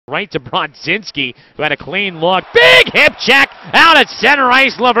right to Brodzinski, who had a clean look. Big hip check out at center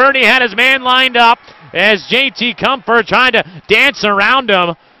ice. Laverde had his man lined up as JT Comfort tried to dance around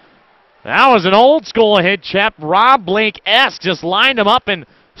him. That was an old school hit check. Rob Blake-esque, just lined him up and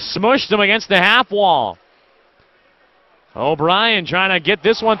smushed him against the half wall. O'Brien trying to get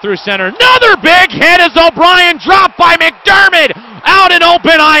this one through center. Another big hit as O'Brien dropped by MacDermid out in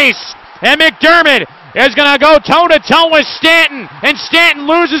open ice. And MacDermid is going to go toe-to-toe with Stanton. And Stanton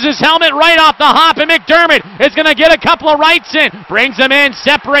loses his helmet right off the hop. And MacDermid is going to get a couple of rights in. Brings them in,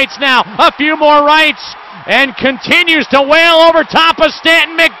 separates now. A few more rights. And continues to wail over top of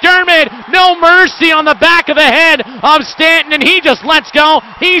Stanton. MacDermid, no mercy on the back of the head of Stanton. And he just lets go.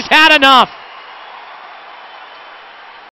 He's had enough.